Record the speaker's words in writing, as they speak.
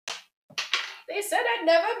They said I'd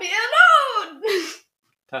never be alone.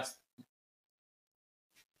 Test.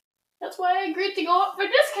 That's why I agreed to go up for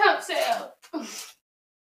discount sale.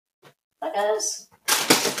 Bye, guys.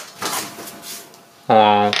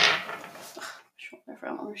 Hello. I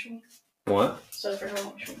forgot my machine. What? So I forgot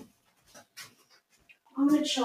my machine. I'm gonna chill.